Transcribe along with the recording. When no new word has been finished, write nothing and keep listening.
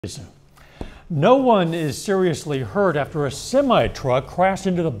No one is seriously hurt after a semi-truck crashed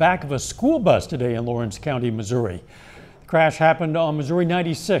into the back of a school bus today in Lawrence County, Missouri. The crash happened on Missouri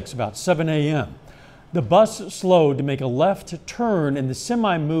 96 about 7 a.m. The bus slowed to make a left turn and the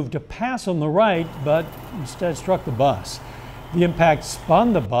semi moved to pass on the right, but instead struck the bus. The impact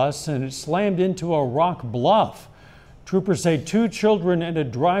spun the bus and it slammed into a rock bluff. Troopers say 2 children and a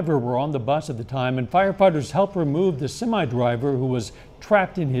driver were on the bus at the time, and firefighters helped remove the semi-driver who was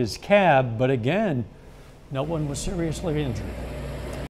trapped in his cab, but again, no one was seriously injured.